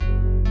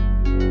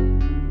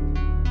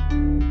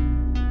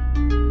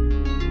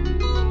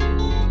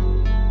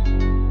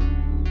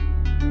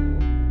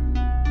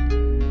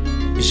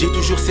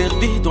toujours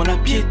servi dans la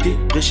piété,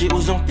 prêché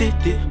aux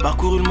entêtés,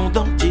 parcouru le monde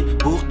entier.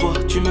 Pour toi,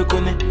 tu me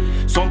connais,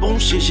 sans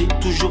broncher, j'ai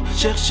toujours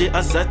cherché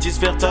à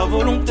satisfaire ta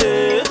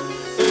volonté.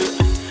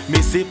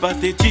 Mais c'est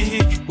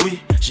pathétique, oui,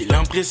 j'ai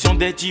l'impression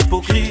d'être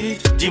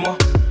hypocrite. Dis-moi,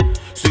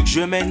 ceux que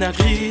je mène à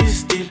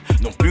Christ,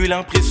 ils n'ont plus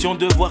l'impression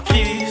de voir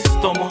Christ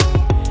en moi.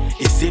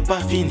 Et c'est pas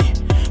fini,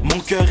 mon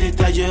cœur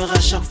est ailleurs à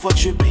chaque fois que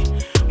je prie.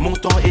 Mon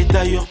temps est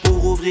ailleurs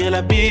pour ouvrir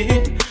la Bible.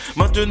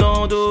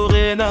 Maintenant,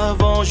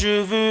 dorénavant,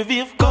 je veux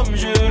vivre comme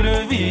je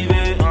le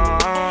vivais.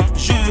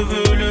 Je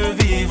veux le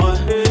vivre,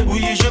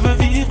 oui, je veux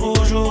vivre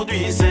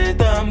aujourd'hui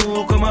cet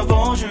amour comme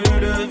avant je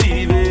le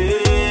vivais.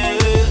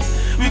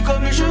 Oui,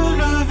 comme je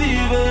le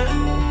vivais,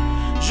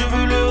 je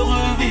veux le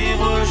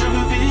revivre. Je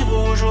veux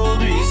vivre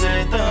aujourd'hui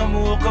cet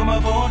amour comme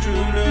avant je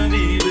le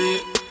vivais.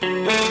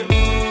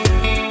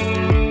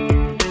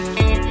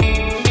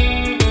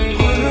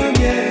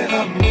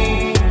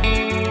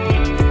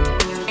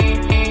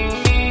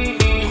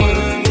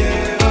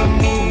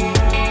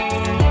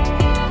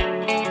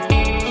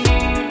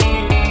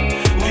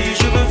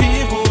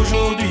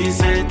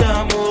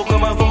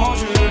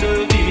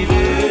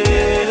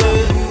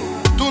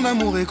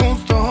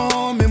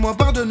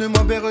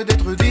 Pardonne-moi, père,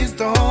 d'être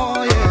distant,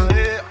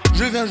 yeah.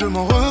 Je viens, je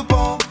m'en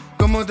repens.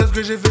 Comment est-ce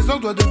que j'ai fait sans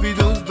toi depuis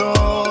 12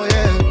 ans,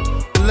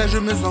 yeah. Là je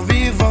me sens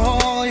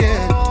vivant,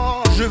 yeah.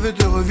 Je veux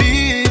te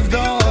revivre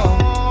dans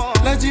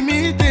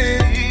l'intimité.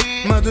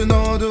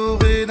 Maintenant,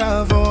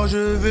 dorénavant, je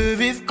veux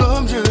vivre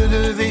comme je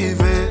le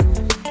vivais.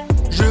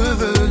 Je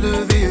veux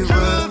le vivre,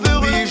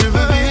 oui, je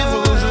veux vivre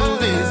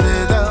aujourd'hui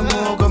cet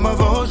amour comme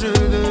avant je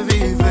le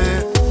vivais,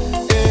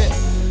 yeah.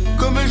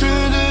 Comme je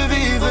le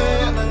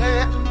vivais,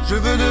 je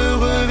veux le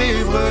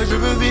revivre, je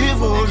veux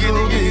vivre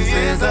aujourd'hui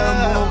cet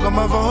amour comme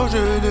avant je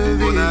le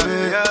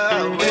vivais.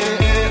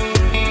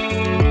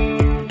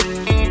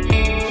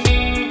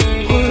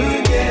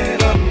 Premier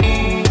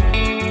amour,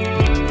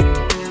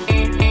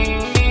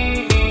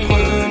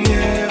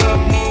 premier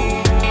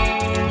amour.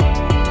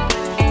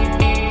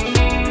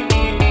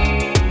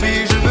 Oui,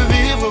 je veux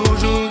vivre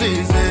aujourd'hui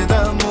cet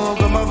amour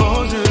comme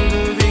avant je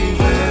le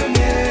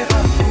vivais.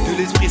 De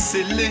l'esprit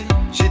scellé,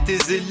 j'étais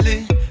zélé.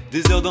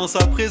 Des heures dans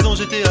sa présence,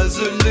 j'étais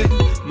azelé.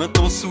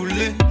 Maintenant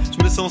saoulé,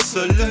 je me sens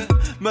seul.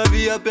 Ma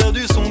vie a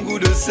perdu son goût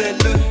de sel.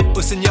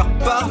 Oh Seigneur,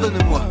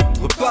 pardonne-moi,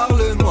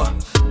 reparle-moi.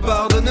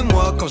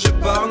 Pardonne-moi quand je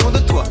parle loin de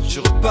toi. Je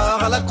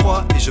repars à la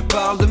croix et je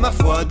parle de ma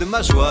foi, de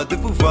ma joie, de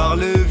pouvoir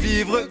le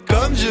vivre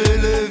comme je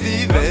le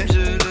vivais.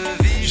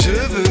 Je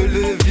veux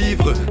le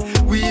vivre,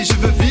 oui, je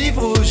veux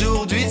vivre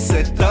aujourd'hui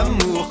cet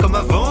amour comme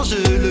avant je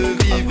le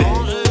vivais.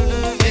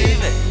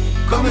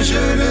 Comme je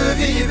le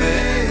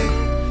vivais.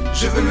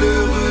 Je veux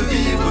le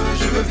revivre,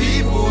 je veux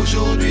vivre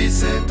aujourd'hui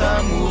cet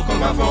amour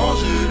comme avant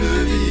je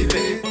le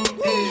vivais.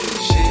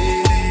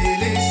 J'ai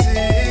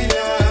délaissé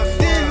la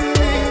foi,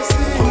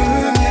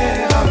 premier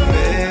amour,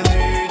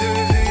 perdu de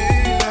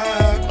vue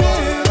la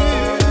croix.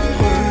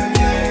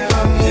 Premier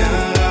amour, viens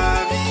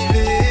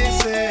raviver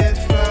cette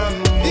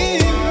flamme. Oui,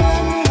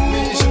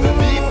 je veux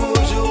vivre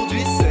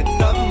aujourd'hui cet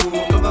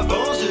amour comme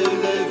avant je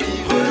le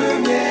vivais.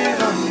 Premier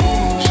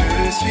amour, je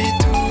suis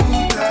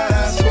tout à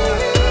toi.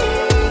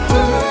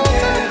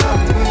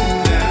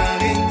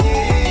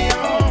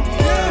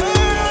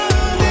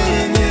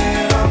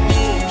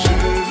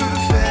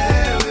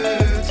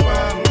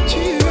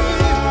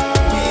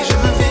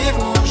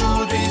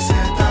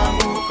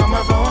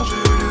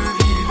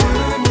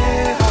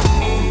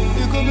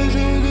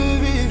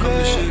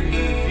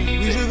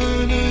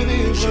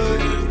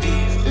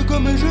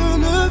 Comme je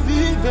le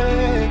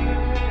vivais.